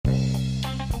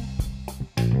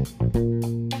Good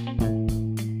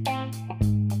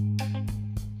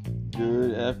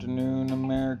afternoon,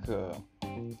 America.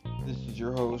 This is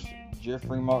your host,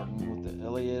 Jeffrey Martin, with the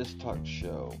LAS Talk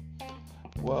Show.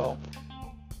 Well,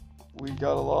 we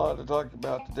got a lot to talk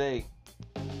about today.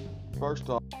 First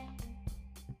off,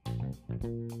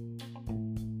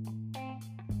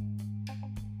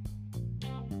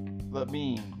 let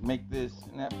me make this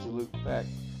an absolute fact.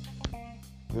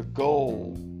 The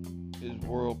goal is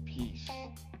world peace.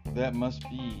 That must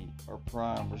be our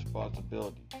prime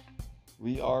responsibility.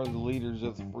 We are the leaders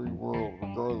of the free world,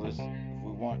 regardless if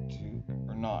we want to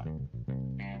or not.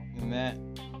 And that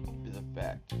is a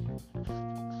fact.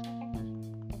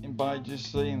 And by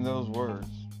just saying those words,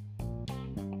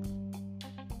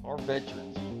 our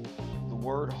veterans, the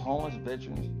word homeless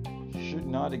veterans, should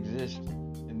not exist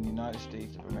in the United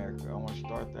States of America. I want to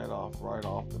start that off right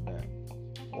off the bat.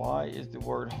 Why is the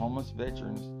word homeless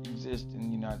veterans exist in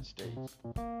the United States?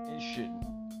 It shouldn't.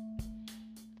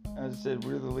 As I said,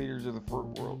 we're the leaders of the free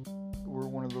world. We're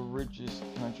one of the richest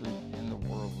countries in the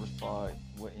world, despite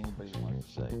what anybody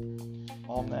wants to say.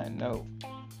 On that note,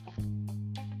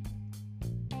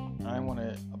 I want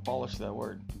to abolish that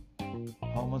word.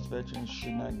 Homeless veterans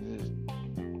should not exist.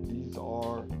 These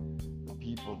are the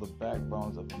people, the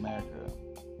backbones of America,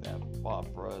 that fought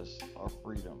for us, our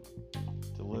freedom,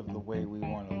 to live the way we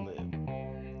want to live.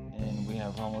 And we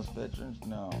have homeless veterans?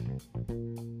 No.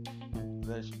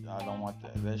 I don't want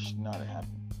that. That should not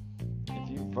happen. If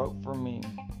you vote for me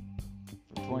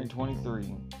for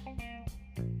 2023,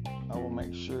 I will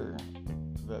make sure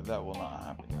that that will not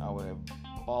happen. I will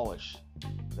abolish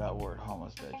that word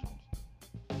homeless veterans.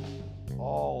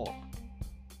 All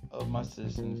of my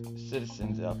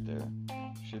citizens out there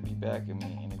should be backing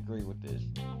me and agree with this.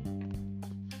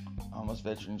 Homeless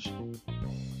veterans,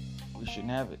 we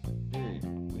shouldn't have it, period.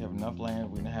 We have enough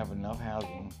land, we have enough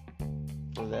housing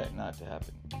for that not to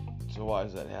happen. So why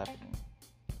is that happening?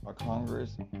 Our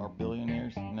Congress, our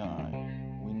billionaires? No,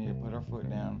 we need to put our foot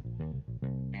down.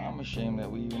 I'm ashamed that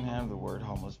we even have the word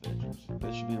homeless veterans.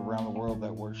 That should be around the world.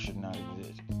 That word should not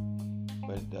exist.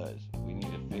 But it does. We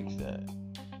need to fix that.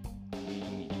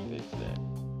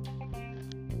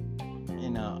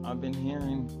 And I've been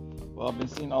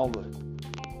seeing all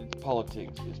it's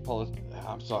politics.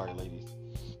 I'm sorry, ladies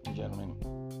and gentlemen.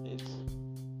 It's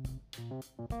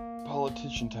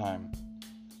politician time.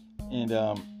 And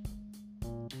I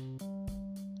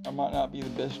might not be the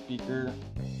best speaker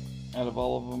out of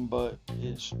all of them, but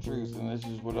it's truth, and this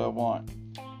is what I want,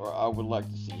 or I would like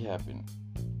to see happen.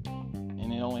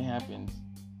 And it only happens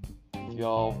if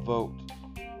y'all vote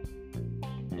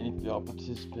and if y'all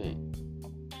participate.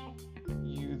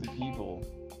 You, the people,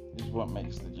 is what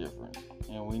makes the difference.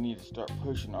 And we need to start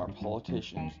pushing our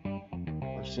politicians,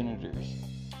 our senators.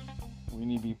 We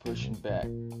need to be pushing back,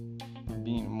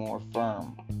 being more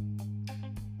firm.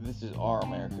 This is our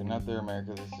America, not their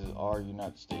America. This is our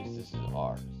United States. This is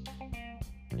ours.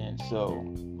 And so,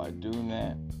 by doing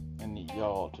that, I need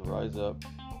y'all to rise up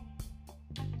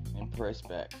and press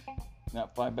back.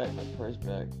 Not fight back, but press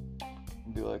back.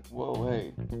 And be like, whoa,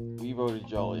 hey, we voted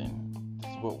y'all in.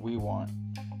 This is what we want.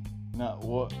 Not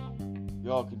what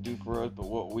y'all can do for us, but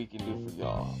what we can do for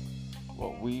y'all.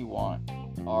 What we want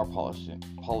our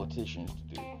politicians to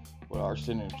do. What our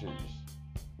senators.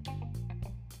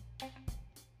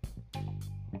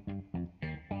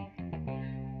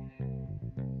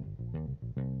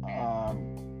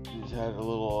 Just had a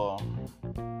little,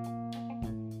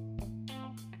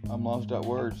 I'm lost at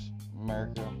words,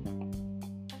 America.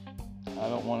 I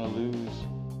don't want to lose.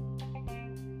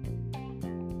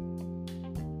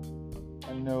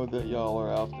 I know that y'all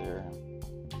are out there.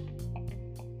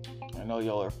 I know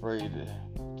y'all are afraid to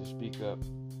speak up,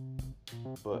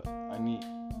 but I need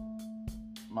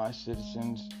my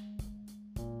citizens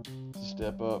to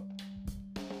step up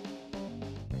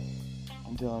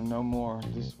and tell them no more.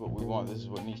 This is what we want. This is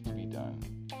what needs to be done.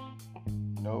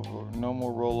 No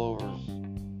more rollovers.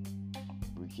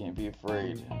 We can't be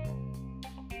afraid.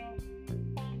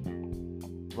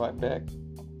 Right back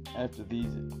after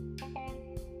these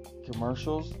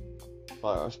commercials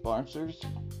by our sponsors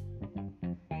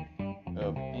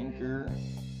of Anchor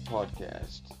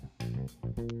Podcast.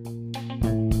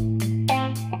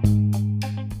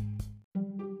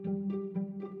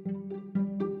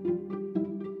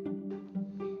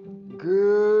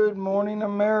 Good morning,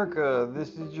 America.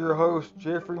 This is your host,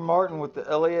 Jeffrey Martin, with the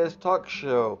LAS Talk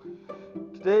Show.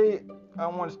 Today, I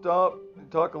want to stop and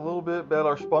talk a little bit about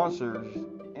our sponsors,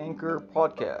 Anchor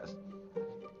Podcast.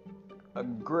 A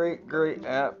great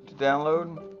app to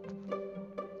download.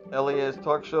 LAS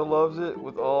Talk Show loves it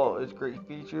with all its great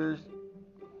features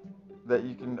that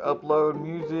you can upload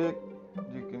music,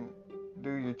 You can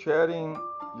do your chatting,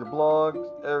 your blogs,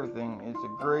 everything. It's a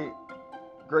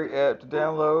great app to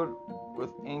download with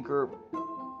Anchor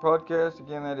Podcast.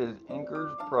 Again, that is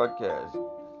Anchor's Podcast.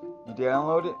 You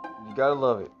download it, you gotta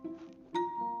love it.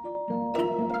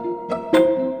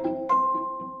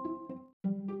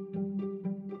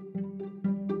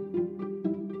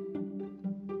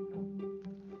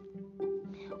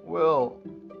 Well,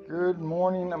 good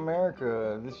morning,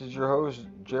 America. This is your host,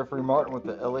 Jeffrey Martin, with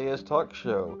the LAS Talk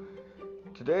Show.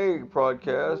 Today's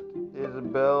podcast is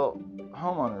about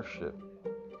homeownership.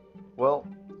 Well,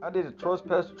 I did a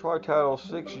trespass try title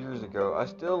 6 years ago. I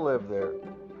still live there.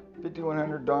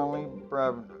 5100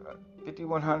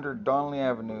 Donnelly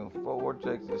Avenue, Fort Worth,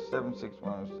 Texas,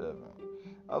 76107.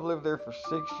 I've lived there for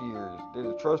 6 years. Did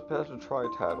a trespasser try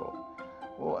title.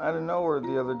 Well, out of nowhere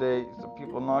the other day, some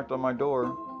people knocked on my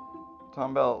door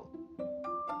talking about.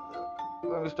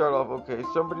 Let me start off. Okay,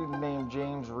 somebody named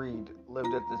James Reed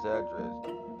lived at this address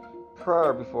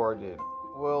before I did.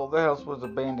 Well, the house was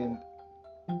abandoned,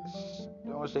 I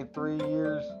want to say 3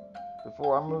 years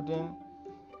before I moved in.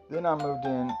 Then I moved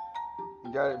in,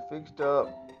 got it fixed up,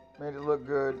 made it look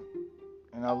good,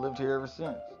 and I lived here ever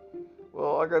since.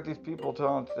 Well, I got these people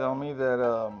telling me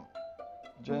that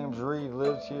James Reed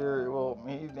lives here. Well,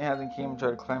 he hasn't came and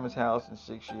tried to climb his house in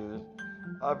 6 years.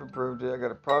 I've improved it. I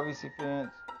got a privacy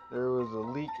fence. There was a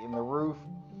leak in the roof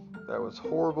that was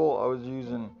horrible. I was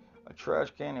using a trash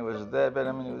can. It was that bad.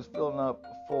 I mean, it was filling up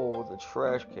full with a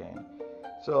trash can.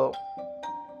 So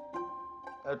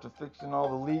after fixing all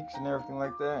the leaks and everything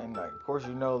like that, and of course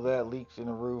you know that leaks in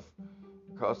the roof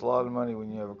cost a lot of money when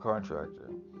you have a contractor.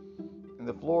 And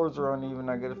the floors are uneven.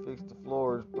 I gotta fix the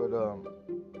floors, but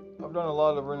I've done a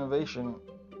lot of renovation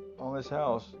on this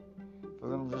house for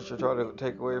them just to try to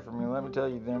take away from me. Let me tell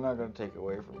you, they're not gonna take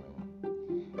away from me.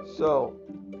 So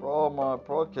for all my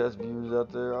podcast viewers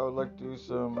out there, I would like to do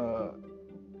some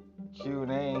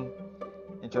Q&A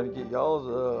and try to get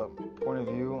y'all's point of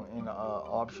view and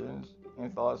options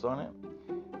and thoughts on it.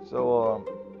 So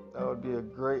that would be a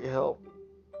great help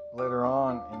later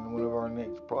on in one of our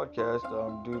next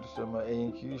podcasts. Do some A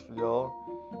and Qs for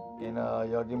y'all, and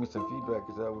y'all give me some feedback,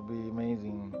 because that would be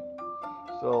amazing.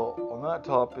 So on that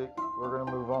topic, we're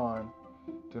gonna move on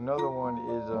to another one.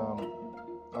 Is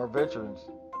our veterans.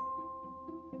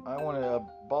 I want to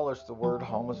abolish the word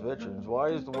homeless veterans.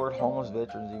 Why does the word homeless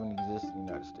veterans even exist in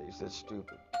the United States? That's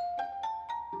stupid.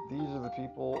 These are the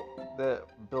people that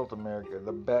built America,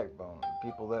 the backbone, the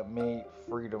people that made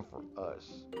freedom for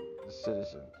us, the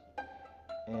citizens.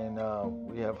 And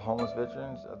we have homeless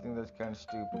veterans. I think that's kind of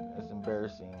stupid. It's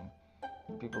embarrassing.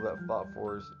 The people that fought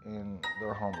for us, and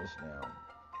they're homeless now.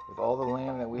 With all the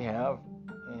land that we have,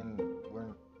 and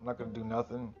we're not going to do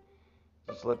nothing,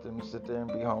 just let them sit there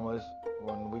and be homeless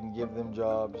when we can give them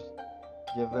jobs,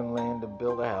 give them land to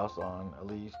build a house on, at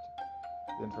least.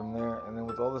 Then from there, and then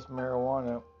with all this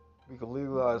marijuana, we could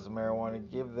legalize the marijuana,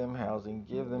 give them housing,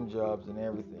 give them jobs and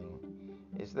everything.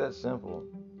 It's that simple.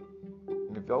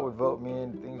 And if y'all would vote me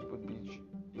in, things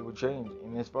would change.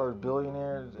 And as far as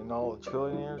billionaires and all the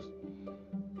trillionaires,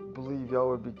 I believe y'all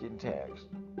would be getting taxed.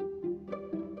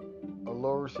 Our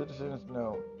lower citizens,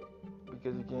 no.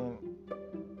 Because again,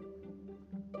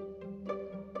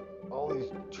 all these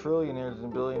trillionaires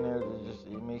and billionaires,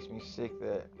 it makes me sick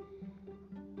that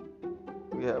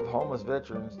we have homeless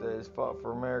veterans that has fought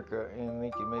for America, and they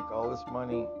can make all this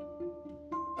money,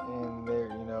 and they're,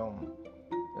 and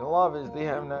a lot of it is they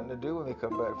have nothing to do when they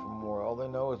come back from war. All they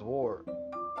know is war,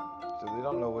 so they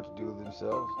don't know what to do with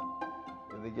themselves.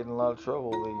 And they get in a lot of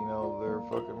trouble. They're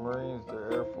fucking Marines,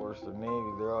 they're Air Force, they're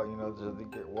Navy, they're all, so they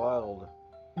get wild,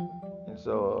 and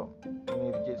so we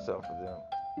need to get something for them.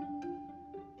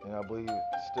 And I believe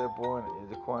step one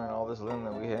is acquiring all this land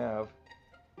that we have,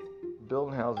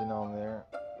 building housing on there,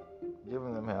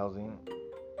 giving them housing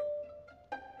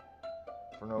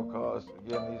for no cost.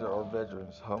 Again, these are our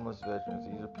veterans, homeless veterans.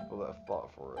 These are people that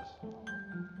fought for us.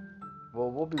 Well,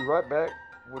 we'll be right back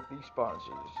with these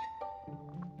sponsors.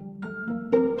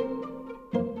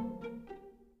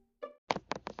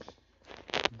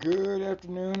 Good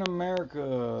afternoon,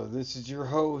 America. This is your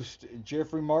host,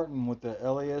 Jeffrey Martin, with the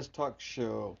LAS Talk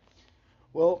Show.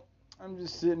 Well, I'm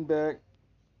just sitting back,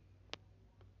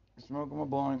 smoking my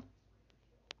blunt,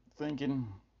 thinking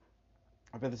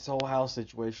about this whole house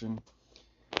situation.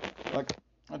 Like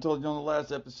I told you on the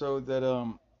last episode that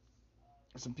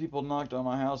some people knocked on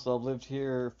my house. I've lived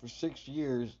here for 6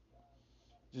 years,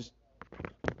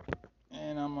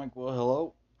 and I'm like, well,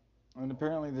 hello. And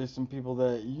apparently there's some people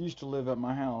that used to live at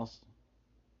my house,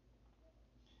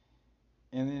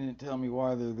 and they didn't tell me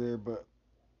why they're there. But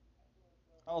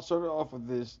I'll start it off with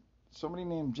this. somebody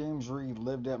named James Reed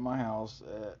lived at my house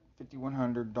at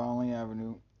 5100 Donnelly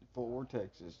Avenue, Fort Worth,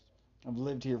 Texas. I've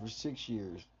lived here for 6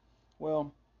 years.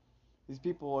 Well, these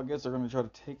people, I guess, are going to try to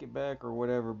take it back or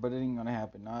whatever, but it ain't going to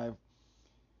happen.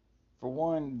 For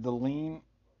one, the lien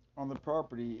on the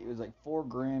property, it was like 4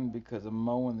 grand because of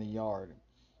mowing the yard.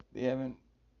 They haven't,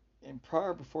 and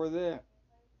prior before that,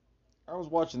 I was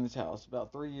watching this house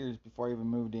about 3 years before I even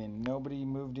moved in. Nobody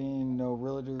moved in, no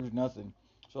realtors, nothing.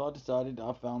 So I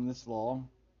found this law,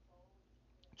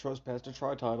 trespass to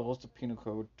try title. It's the penal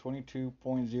code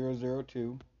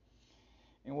 22.002.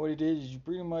 And what it is you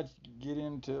pretty much get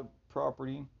into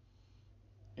property,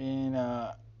 and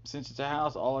since it's a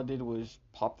house, all I did was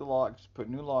pop the locks, put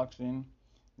new locks in,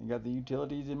 and got the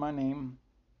utilities in my name,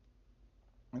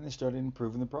 and then started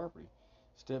improving the property.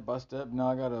 Step by step, now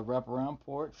I got a wraparound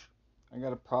porch. I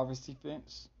got a privacy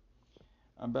fence.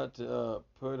 I'm about to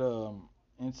put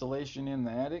insulation in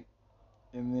the attic,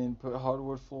 and then put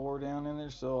hardwood floor down in there,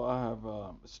 so I have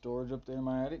storage up there in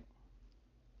my attic.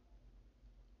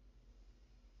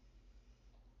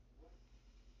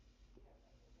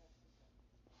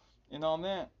 And on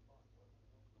that,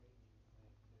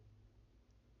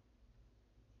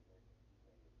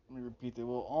 let me repeat that.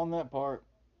 Well, on that part,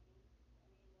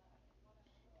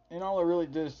 and all I really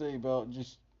did is say about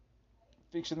just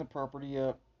fixing the property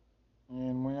up.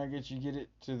 And when I get it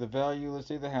to the value, let's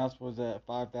say the house was at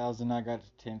 5,000, I got it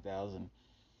to 10,000.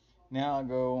 Now I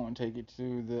go and take it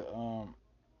to the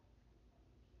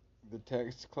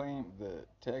tax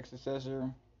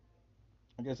assessor,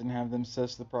 I guess, and have them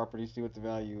assess the property, see what the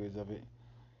value is of it,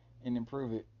 and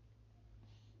improve it.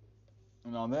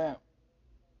 And on that,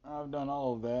 I've done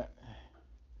all of that,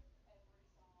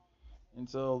 and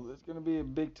so it's gonna be a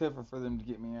big tougher for them to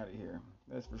get me out of here.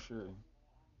 That's for sure.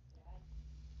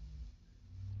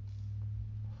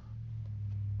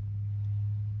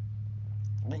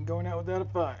 I ain't going out without a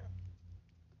fight.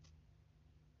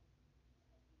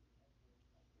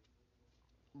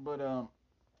 But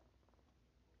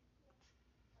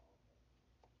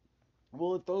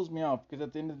well, it throws me off because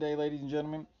at the end of the day, ladies and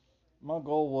gentlemen, my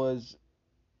goal was,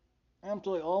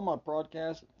 absolutely all my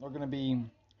broadcasts are gonna be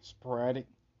sporadic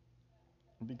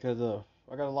because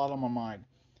I got a lot on my mind,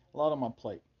 a lot on my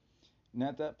plate. And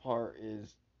at that part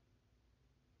is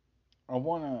I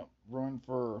want to run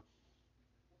for,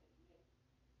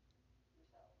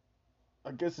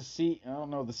 I guess, a seat. I don't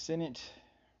know, the Senate,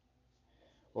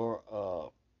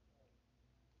 or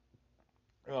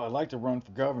I'd like to run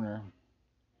for governor.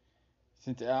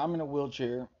 Since I'm in a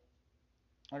wheelchair,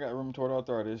 I got rheumatoid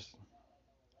arthritis.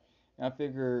 And I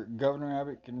figure Governor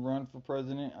Abbott can run for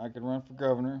president. I can run for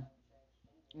governor.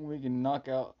 We can knock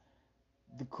out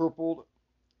the crippled,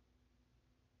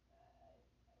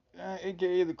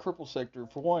 aka the cripple sector.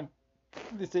 For one,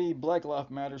 they say Black Life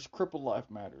Matters, crippled life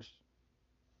matters.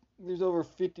 There's over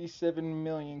 57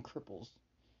 million cripples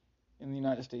in the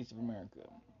United States of America.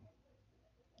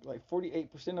 Like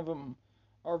 48% of them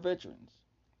are veterans.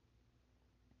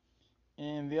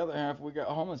 And the other half, we got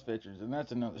homeless veterans, and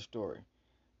that's another story.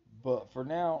 But for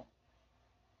now,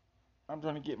 I'm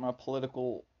trying to get my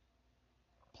political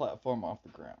platform off the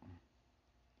ground.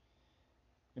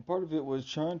 And part of it was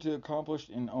trying to accomplish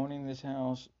in owning this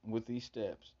house with these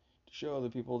steps to show other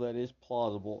people that it's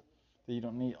plausible, that you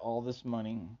don't need all this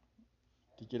money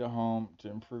to get a home, to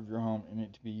improve your home, and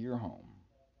it to be your home.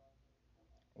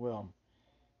 Well,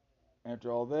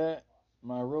 after all that,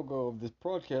 my real goal of this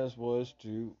podcast was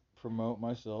to promote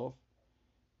myself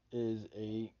as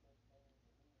a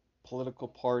political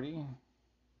party.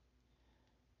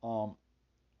 Um,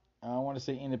 I want to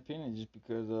say independent just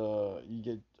because you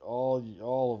get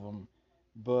all of them,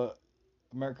 but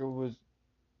America was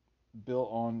built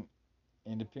on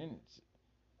independence,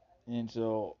 and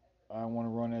so I want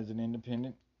to run as an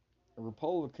independent, a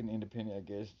Republican independent, I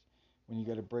guess, when you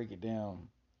got to break it down.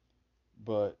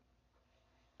 But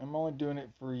I'm only doing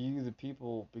it for you, the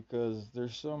people, because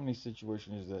there's so many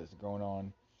situations that's going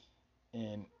on,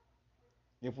 and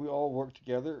if we all work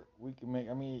together, we can make.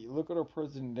 I mean, look at our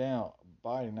president now,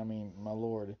 Biden. I mean, my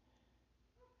lord,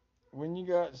 when you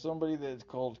got somebody that's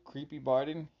called Creepy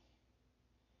Biden,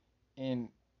 and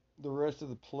the rest of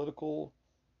the political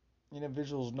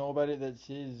individuals know about it, that's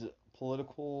his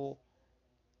political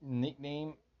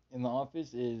nickname in the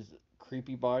office is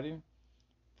Creepy Biden.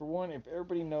 For one, if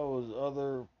everybody knows,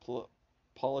 other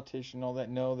politicians, all that,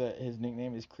 know that his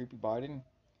nickname is Creepy Biden,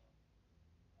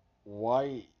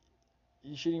 why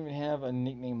you shouldn't even have a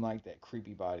nickname like that,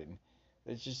 Creepy Biden.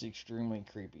 That's just extremely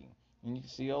creepy. And you can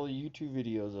see all the YouTube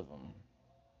videos of him.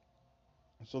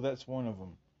 So that's one of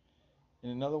them.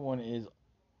 And another one is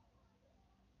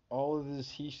all of this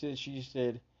he said, she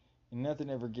said and nothing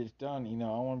ever gets done. I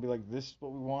want to be like, this is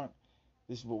what we want.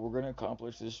 This is what we're going to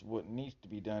accomplish. This is what needs to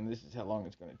be done. This is how long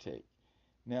it's going to take.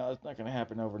 Now, it's not going to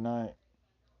happen overnight.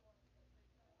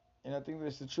 And I think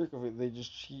that's the trick of it. They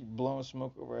just keep blowing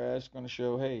smoke over our ass, going to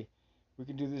show, hey, we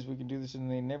can do this,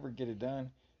 and they never get it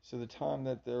done. So the time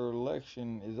that their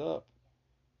election is up,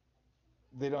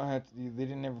 they don't have to. They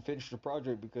didn't ever finish the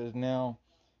project because now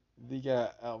they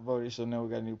got outvoted. So now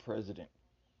we got a new president.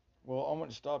 Well, I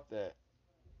want to stop that,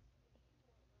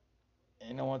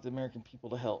 and I want the American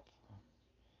people to help.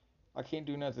 I can't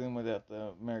do nothing without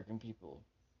the American people.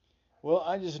 Well,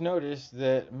 I just noticed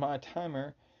that my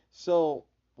timer, so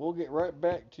we'll get right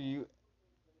back to you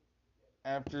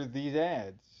after these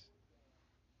ads.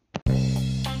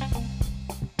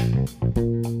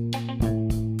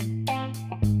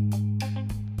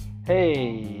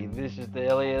 Hey, this is the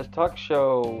LAS Talk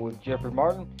Show with Jeffrey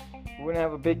Martin. We want to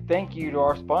have a big thank you to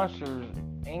our sponsors,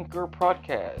 Anchor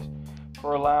Podcast,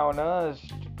 for allowing us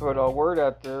to put our word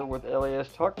out there with LAS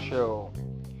Talk Show.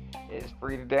 It's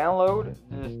free to download.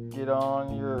 Just get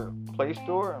on your Play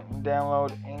Store and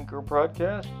download Anchor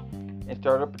Podcast and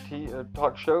start up a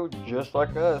talk show just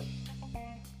like us.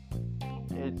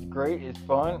 It's great. It's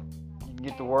fun. You can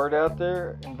get the word out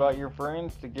there. Invite your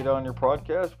friends to get on your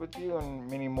podcast with you and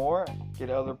many more. Get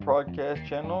other podcast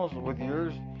channels with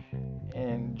yours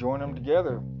and join them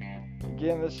together.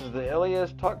 Again, this is the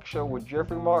LAS Talk Show with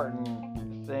Jeffrey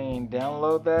Martin saying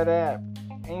download that app,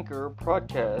 Anchor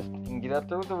Podcast, and get out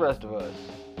there with the rest of us.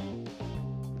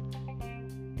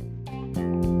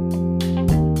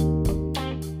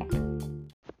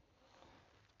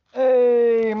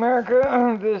 Hey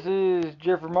America, this is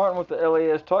Jeffrey Martin with the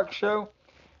LAS Talk Show.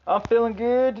 I'm feeling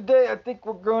good today. I think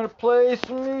we're going to play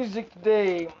some music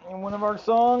today in one of our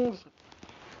songs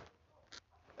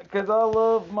because I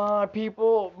love my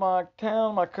people, my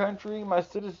town, my country, my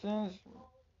citizens,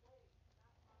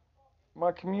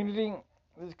 my community.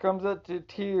 This comes up to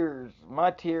Tears,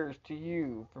 My Tears to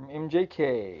You from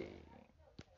MJK.